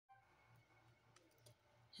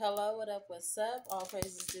Hello, what up, what's up? All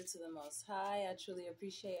praises due to the Most High. I truly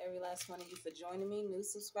appreciate every last one of you for joining me, new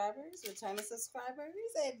subscribers, returning subscribers,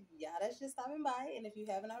 and y'all that's just stopping by. And if you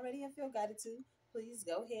haven't already and feel guided to, please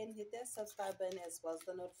go ahead and hit that subscribe button as well as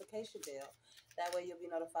the notification bell. That way you'll be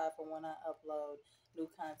notified for when I upload new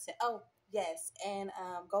content. Oh, yes, and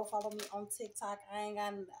go follow me on TikTok.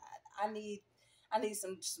 I need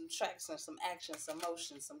some traction, some action, some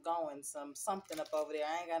motion, some going, something up over there.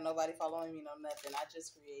 I ain't got nobody following me, no nothing. I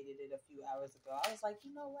just created it a few hours ago. I was like,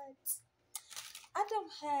 you know what? I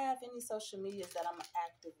don't have any social medias that I'm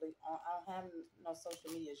actively on. I don't have no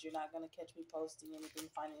social medias. You're not gonna catch me posting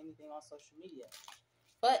anything, finding anything on social media,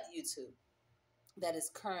 but YouTube. That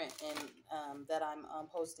is current and that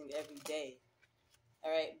I'm posting every day.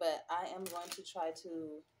 All right, but I am going to try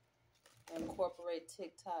to incorporate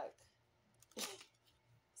TikTok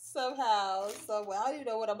somehow. So well, I don't even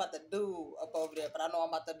know what I'm about to do up over there, but I know I'm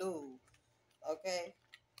about to do. Okay.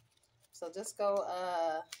 So just go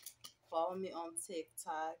follow me on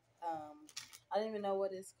TikTok. I don't even know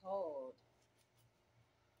what it's called.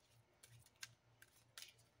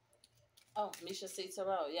 Oh, MeshaTi.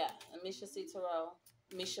 Yeah. MeshaTi.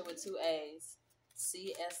 Mesha with two A's.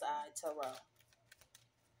 CSI Tarot.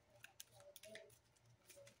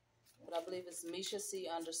 But I believe it's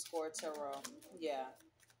MeshaC_Tarot. Yeah.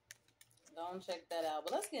 Don't check that out.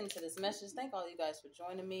 But let's get into this message. Thank all you guys for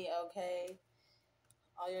joining me. Okay.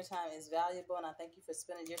 All your time is valuable, and I thank you for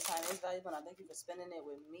spending your time is valuable, and I thank you for spending it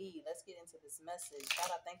with me. Let's get into this message.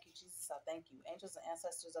 God, I thank you. Jesus, I thank you. Angels and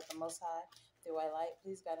ancestors of the Most High, through white light,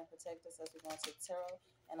 please guide and protect us as we go into tarot,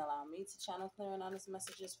 and allow me to channel clear and honest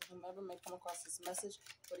messages for whomever may come across this message.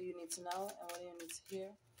 What do you need to know, and what do you need to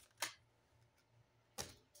hear?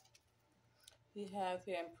 We have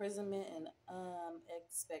here imprisonment and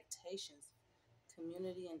expectations,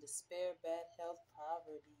 community and despair, bad health,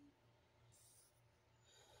 poverty.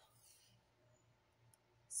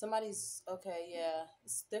 Somebody's, okay, yeah.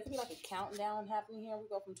 There could be like a countdown happening here. We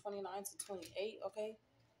go from 29 to 28, okay?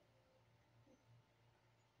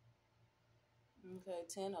 Okay,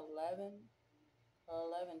 10, 11, or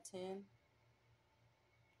 11, 10.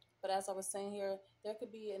 But as I was saying here, there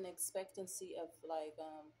could be an expectancy of like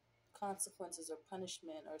consequences or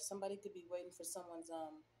punishment, or somebody could be waiting for someone's,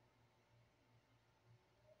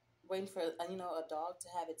 waiting for, a dog to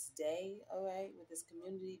have its day, all right? With this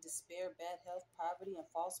community, despair, bad health, poverty, and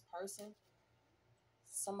false person.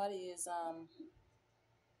 Somebody is,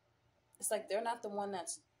 it's like they're not the one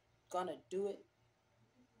that's gonna do it,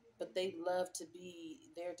 but they love to be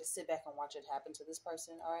there to sit back and watch it happen to this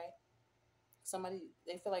person, all right? Somebody,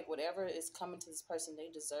 they feel like whatever is coming to this person, they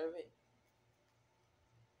deserve it.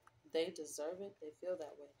 They deserve it. They feel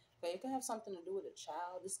that way. Okay, it could have something to do with a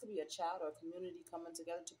child. This could be a child or a community coming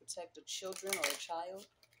together to protect a children or a child.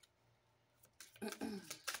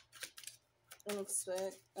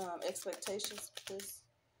 Expectations, please.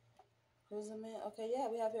 Imprisonment. Okay, yeah,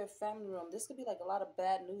 we have here family room. This could be like a lot of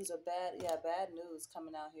bad news or bad news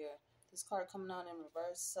coming out here. This card coming out in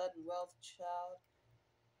reverse. Sudden wealth, child,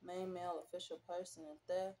 main male, official person, and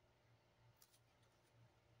theft.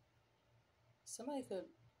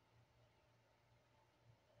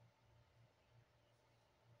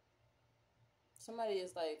 Somebody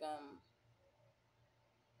is like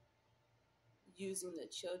using the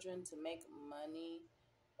children to make money,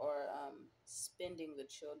 or spending the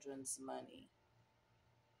children's money.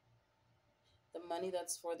 The money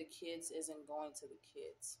that's for the kids isn't going to the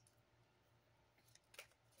kids.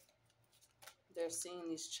 They're seeing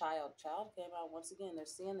this child came out once again. They're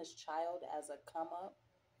seeing this child as a come up.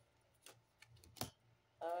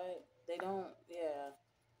 All right. They don't, yeah.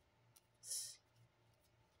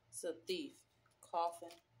 It's a thief. Coffin.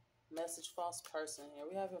 Message, false person. Here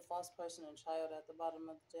we have a false person and child at the bottom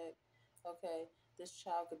of the deck. Okay. This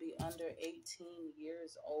child could be under 18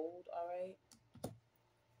 years old. All right.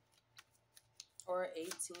 Or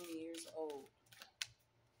 18 years old.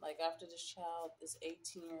 Like after this child is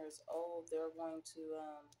 18 years old, they're going to,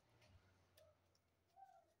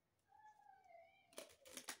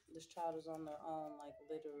 this child is on their own, like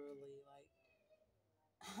literally, like,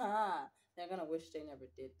 they're going to wish they never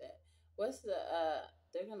did that. What's the,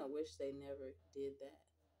 they're going to wish they never did that.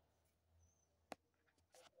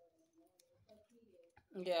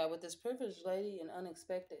 Yeah, with this privileged lady and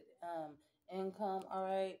unexpected income, all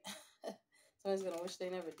right? Somebody's going to wish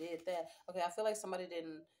they never did that. Okay, I feel like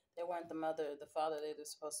they weren't the mother, the father they were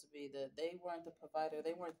supposed to be. They weren't the provider.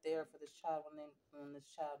 They weren't there for this child when this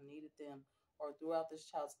child needed them, or throughout this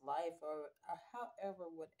child's life, or however,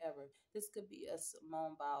 whatever. This could be a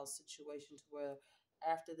Simone Biles situation to where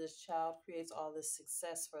after this child creates all this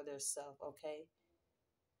success for their self, okay?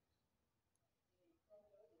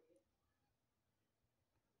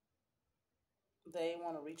 They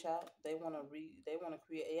want to reach out. They want to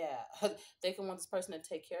create. Yeah, they can want this person to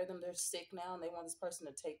take care of them. They're sick now, and they want this person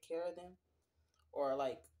to take care of them. Or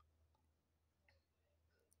like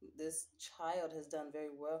this child has done very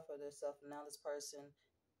well for themselves, and now this person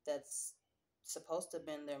that's supposed to have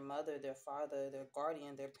been their mother, their father, their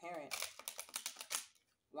guardian, their parent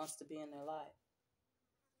wants to be in their life.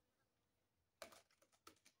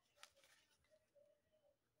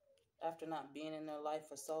 After not being in their life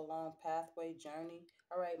for so long, pathway, journey.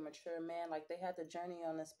 All right, mature man, like they had to journey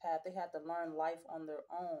on this path. They had to learn life on their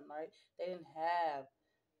own, right? They didn't have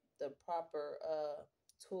the proper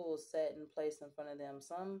tools set in place in front of them.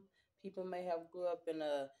 Some people may have grew up in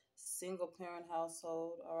a single parent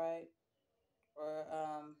household, all right, or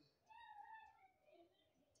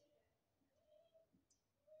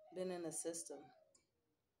been in the system.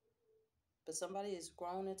 But somebody is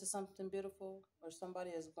grown into something beautiful, or somebody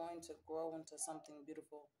is going to grow into something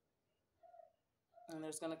beautiful. And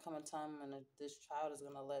there's going to come a time when this child is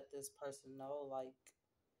going to let this person know, like,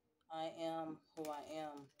 I am who I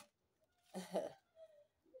am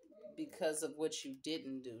because of what you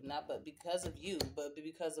didn't do. Not but because of you, but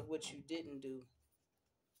because of what you didn't do.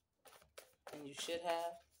 And you should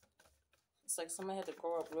have. It's like somebody had to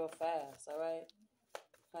grow up real fast, all right?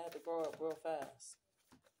 I had to grow up real fast.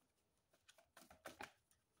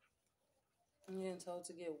 I'm getting told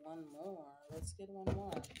to get one more. Let's get one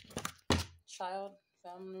more. Child,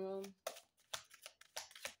 family room.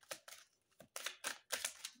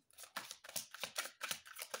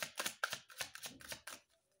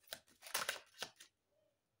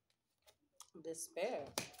 Despair.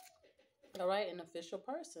 All right, an official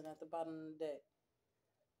person at the bottom of the deck.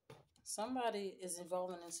 Somebody is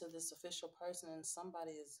evolving into this official person, and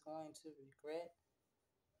somebody is going to regret.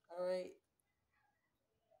 All right.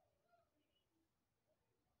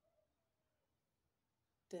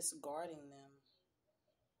 Discarding them.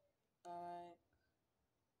 All right.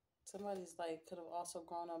 Somebody's like could have also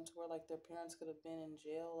grown up to where like their parents could have been in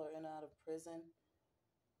jail or in and out of prison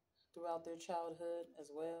throughout their childhood as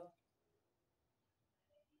well.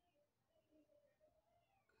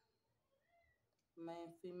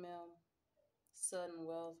 Man, female, sudden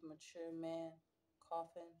wealth, mature man,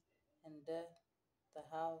 coffin, and death, the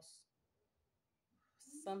house.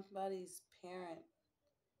 Somebody's parent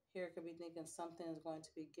here could be thinking something is going to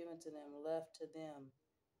be given to them, left to them.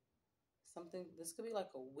 Something, this could be like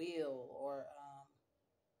a will or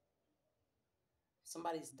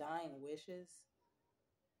somebody's dying wishes.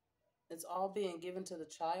 It's all being given to the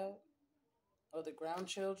child or the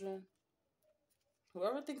grandchildren.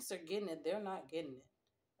 Whoever thinks they're getting it, they're not getting it.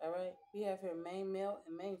 All right? We have here main male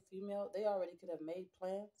and main female. They already could have made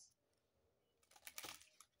plans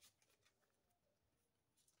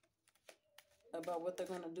about what they're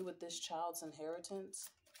going to do with this child's inheritance.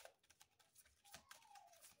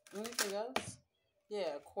 Anything else?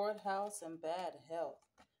 Yeah, courthouse and bad health.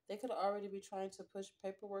 They could already be trying to push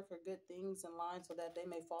paperwork or good things in line so that they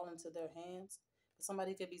may fall into their hands. But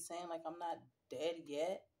somebody could be saying, like, I'm not dead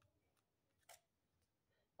yet.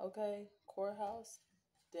 Okay, courthouse,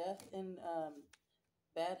 death, and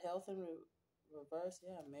bad health in reverse.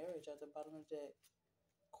 Yeah, marriage at the bottom of the deck.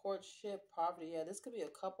 Courtship, poverty. Yeah, this could be a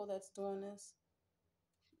couple that's doing this.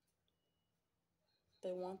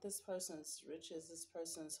 They want this person's riches, this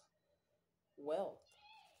person's wealth.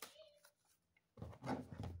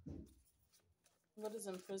 What is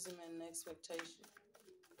imprisonment and expectation?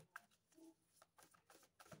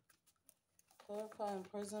 Clarify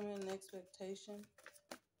imprisonment and expectation.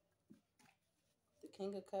 The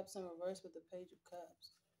King of Cups in reverse with the Page of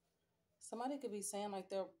Cups. Somebody could be saying like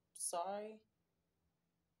they're sorry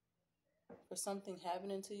for something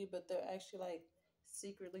happening to you, but they're actually like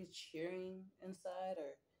secretly cheering inside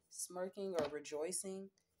or smirking or rejoicing.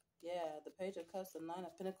 Yeah, the Page of Cups, the Nine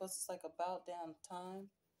of Pentacles, it's like about damn time.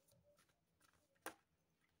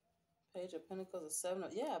 Page of Pentacles, the Seven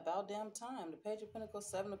of, yeah, about damn time. The Page of Pentacles,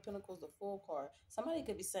 Seven of Pentacles, the Fool card. Somebody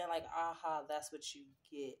could be saying like, aha, that's what you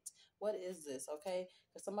get. What is this, okay?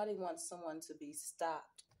 Because somebody wants someone to be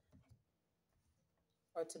stopped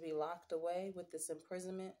or to be locked away with this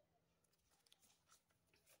imprisonment.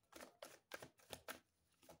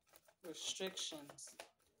 Restrictions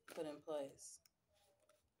put in place.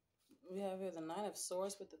 We have here the Nine of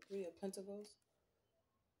Swords with the Three of Pentacles.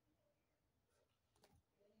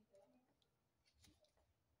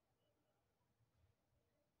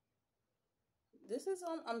 This is,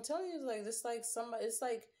 I'm telling you, like, this, like, somebody, it's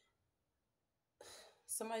like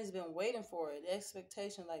somebody's been waiting for it. The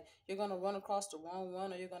expectation, like, you're going to run across the wrong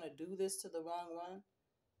one or you're going to do this to the wrong one.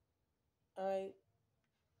 All right.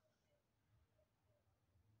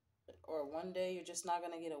 Or one day you're just not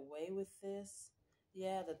going to get away with this.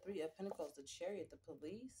 Yeah, the Three of Pentacles, the Chariot, the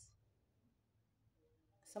police.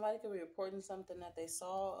 Somebody could be reporting something that they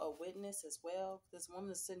saw, a witness as well. This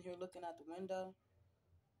woman is sitting here looking out the window.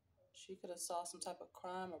 She could have saw some type of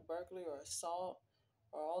crime or burglary or assault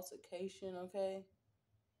or altercation, okay?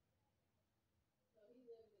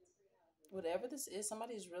 Whatever this is,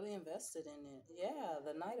 somebody's really invested in it. Yeah,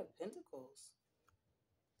 the Knight of Pentacles.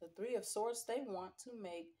 The Three of Swords, they want to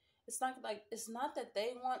make, it's not that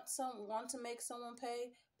they want to make someone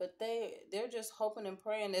pay, but they're just hoping and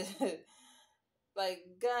praying that like,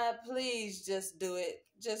 God, please just do it.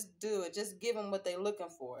 Just do it. Just give them what they're looking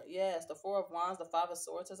for. Yes, the Four of Wands, the Five of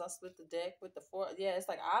Swords, as I split the deck with the four. Yeah, it's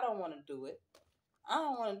like, I don't want to do it. I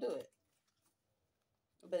don't want to do it.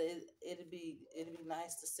 But it'd be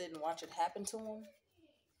nice to sit and watch it happen to them.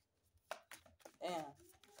 Yeah.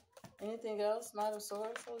 Anything else? Knight of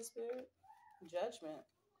Swords, Holy Spirit? Judgment.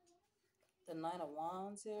 The Knight of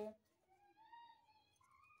Wands here.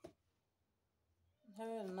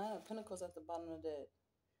 Here, the Knight of Pentacles at the bottom of the deck.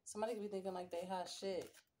 Somebody could be thinking like they hot shit.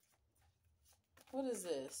 What is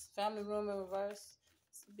this? Family room in reverse.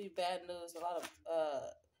 This would be bad news. A lot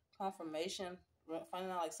of confirmation.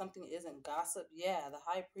 Finding out like something isn't gossip. Yeah, the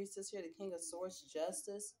High Priestess here. The King of Swords.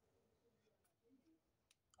 Justice.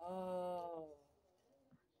 Oh.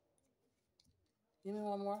 Give me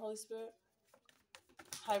one more, Holy Spirit.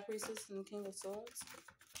 High Priestess and the King of Swords.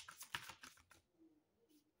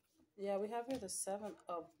 Yeah, we have here the Seven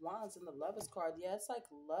of Wands in the Lovers card. Yeah, it's like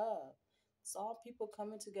love. It's all people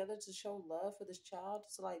coming together to show love for this child,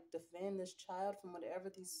 to like defend this child from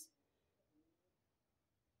whatever these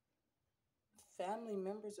family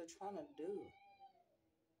members are trying to do.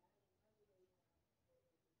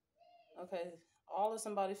 Okay, all of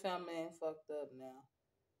somebody's family ain't fucked up now.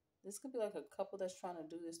 This could be like a couple that's trying to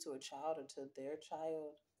do this to a child or to their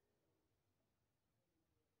child.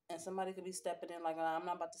 And somebody could be stepping in like, I'm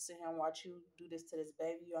not about to sit here and watch you do this to this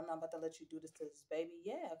baby. Or I'm not about to let you do this to this baby.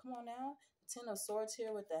 Yeah, come on now. The Ten of Swords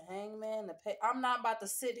here with the Hangman. I'm not about to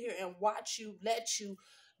sit here and watch you, let you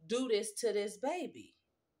do this to this baby.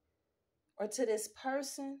 Or to this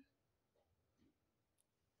person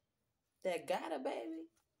that got a baby.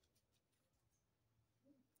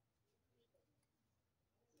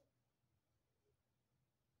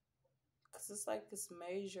 Because it's like this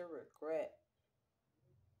major regret.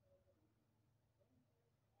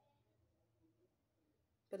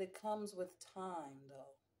 But it comes with time,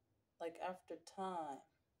 though. Like after time.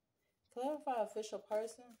 Clarify official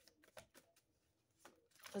person.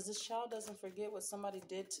 Because this child doesn't forget what somebody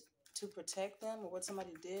did to protect them, or what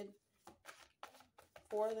somebody did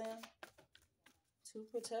for them to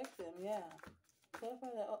protect them. Yeah. Clarify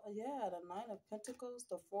that. Oh, yeah, the Nine of Pentacles,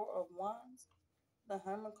 the Four of Wands, the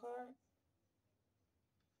Hermit card.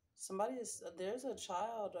 There's a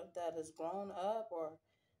child that has grown up, or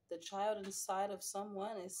the child inside of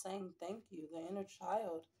someone is saying thank you. The inner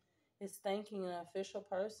child is thanking an official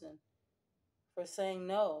person for saying,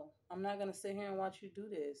 no, I'm not going to sit here and watch you do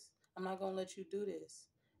this. I'm not going to let you do this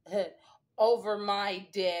over my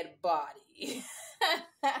dead body. Ooh,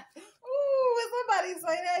 when somebody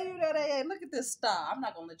say that, you know they ain't. Look at this star. I'm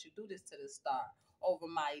not going to let you do this to this star over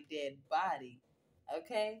my dead body.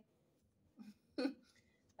 Okay?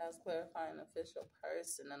 That's clarifying official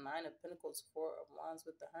person. The Nine of Pentacles, Four of Wands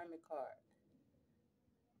with the Hermit card.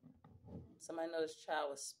 Somebody know this child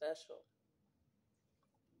was special.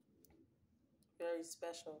 Very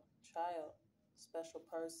special child. Special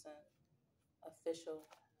person. Official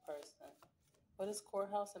person. What is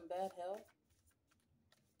courthouse and bad health?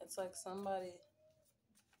 It's like somebody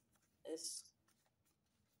is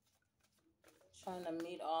trying to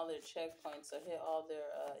meet all their checkpoints or hit all their,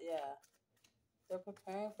 they're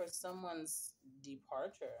preparing for someone's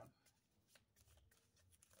departure.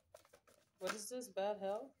 What is this, bad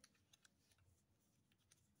health?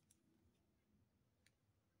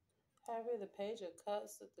 However, the Page of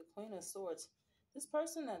Cups with the Queen of Swords. This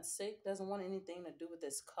person that's sick doesn't want anything to do with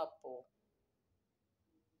this couple.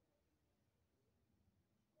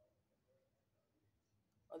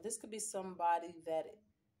 Or this could be somebody that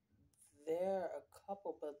they're a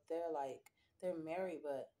couple, but they're married,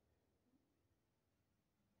 but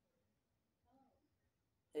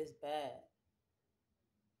it's bad.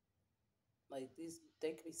 Like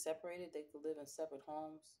they could be separated. They could live in separate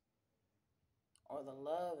homes. Or the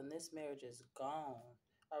love in this marriage is gone.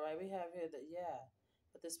 All right, we have here that,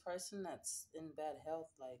 but this person that's in bad health,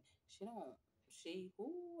 like she, I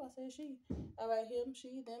say she. All right, him,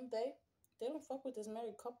 she, them, they don't fuck with this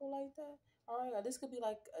married couple like that. All right, this could be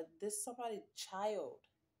like this somebody child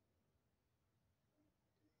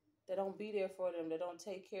They don't be there for them. They don't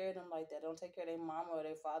take care of them like that. They don't take care of their mama or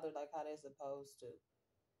their father like how they're supposed to.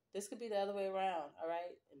 This could be the other way around, all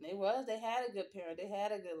right? And they had a good parent. They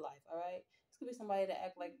had a good life, all right? This could be somebody that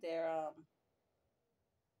act like they're,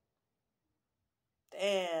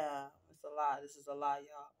 damn, it's a lot. This is a lot,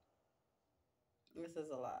 y'all. This is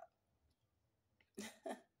a lot.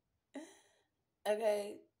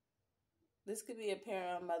 Okay, this could be a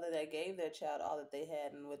parent or mother that gave their child all that they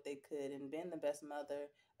had and what they could and been the best mother,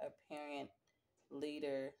 a parent,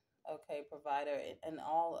 leader, okay, provider, and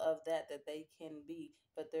all of that they can be.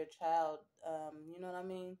 But their child, you know what I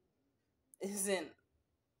mean, isn't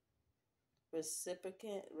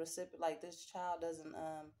like this child doesn't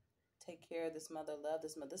take care of this mother, love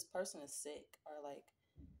this mother. This person is sick or like,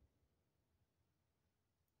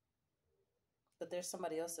 but there's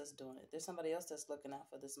somebody else that's doing it. There's somebody else that's looking out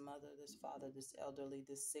for this mother, this father, this elderly,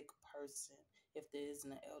 this sick person. If there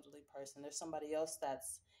isn't an elderly person, there's somebody else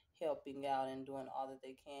that's helping out and doing all that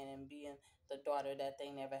they can and being the daughter that they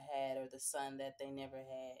never had or the son that they never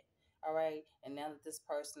had. All right. And now that this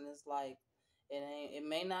person is like, it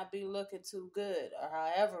may not be looking too good or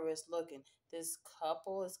however it's looking, this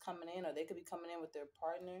couple is coming in, or they could be coming in with their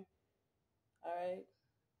partner. All right.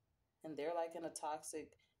 And they're like in a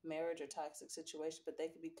toxic marriage or toxic situation, but they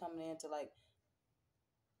could be coming in to like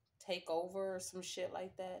take over or some shit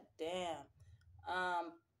like that. Damn.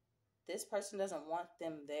 This person doesn't want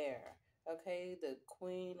them there. Okay, the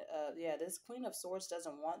queen, this Queen of Swords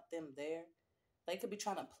doesn't want them there. They could be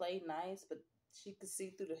trying to play nice, but he or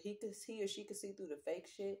she could see through the fake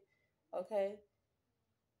shit. Okay.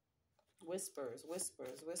 Whispers.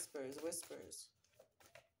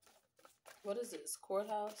 What is this?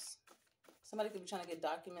 Courthouse. Somebody could be trying to get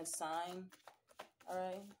documents signed. All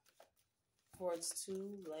right. Before it's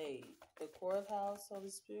too late. The courthouse, Holy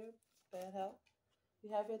Spirit, bad help. We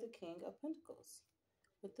have here the King of Pentacles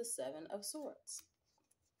with the Seven of Swords.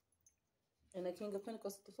 And the King of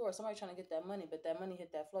Pentacles at the floor. Somebody trying to get that money, but that money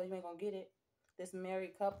hit that floor. You ain't going to get it. This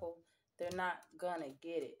married couple, they're not going to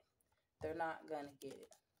get it. They're not going to get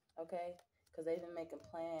it. Okay? Because they've been making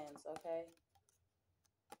plans, okay?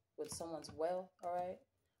 With someone's wealth, all right?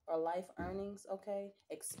 Or life earnings, okay?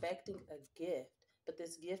 Expecting a gift. But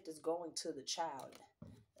this gift is going to the child.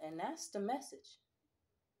 And that's the message.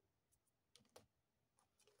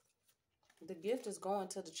 The gift is going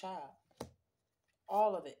to the child.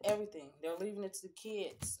 All of it, everything. They're leaving it to the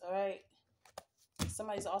kids, all right?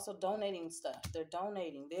 Somebody's also donating stuff. They're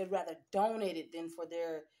donating. They'd rather donate it than for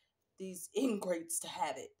these ingrates to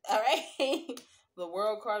have it, all right? The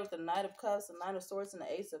World card with the Knight of Cups, the Knight of Swords, and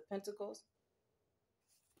the Ace of Pentacles.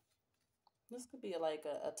 This could be like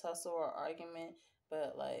a tussle or argument,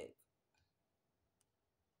 but like,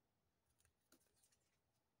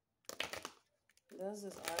 there's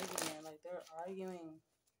this argument. Like, they're arguing.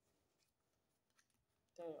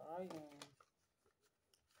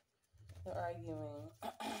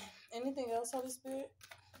 Anything else, Holy Spirit?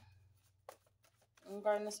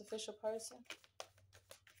 Regarding this official person?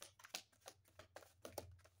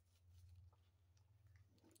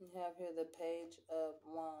 You have here the Page of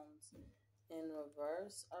Wands in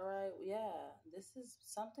reverse. All right, yeah. This is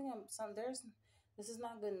something. This is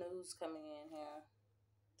not good news coming in here.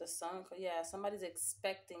 The Sun. Yeah, somebody's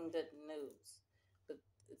expecting good news, but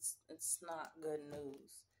it's not good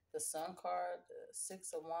news. The Sun card, the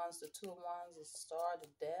Six of Wands, the Two of Wands, the Star, the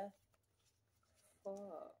Death.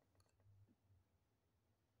 Fuck.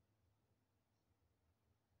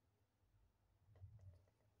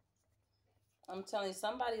 I'm telling you,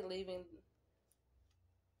 somebody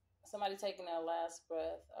taking their last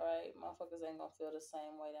breath, all right? Motherfuckers ain't gonna feel the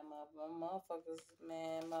same way that motherfuckers,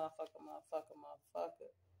 man,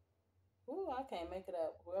 motherfucker. Ooh, I can't make it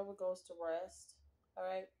up. Whoever goes to rest, all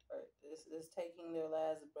right, or is taking their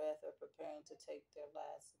last breath or preparing to take their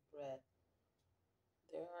last breath.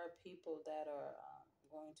 There are people that are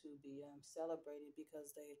going to be celebrated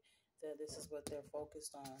because this is what they're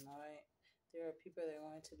focused on, all right? There are people that are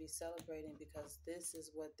going to be celebrating because this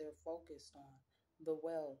is what they're focused on, the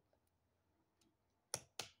wealth.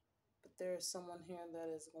 But there is someone here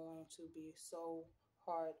that is going to be so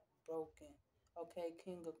heartbroken. Okay,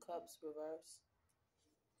 King of Cups reverse.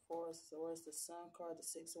 Four of Swords, the Sun card, the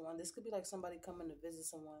Six of Wands. This could be like somebody coming to visit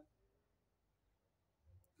someone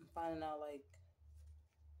and finding out like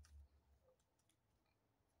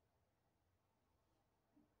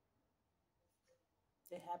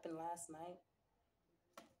it happened last night.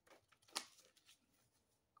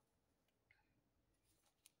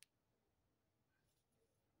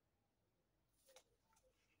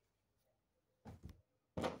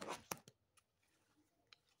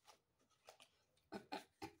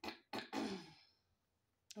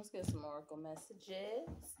 Let's get some oracle messages.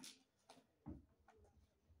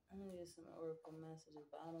 I'm gonna get some oracle messages,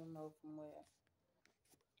 but I don't know from where.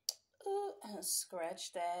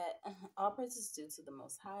 Scratch that. All praises due to the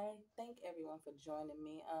Most High. Thank everyone for joining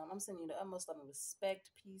me. I'm sending you the utmost love and respect,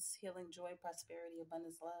 peace, healing, joy, prosperity,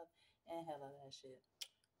 abundance, love, and hell of that shit.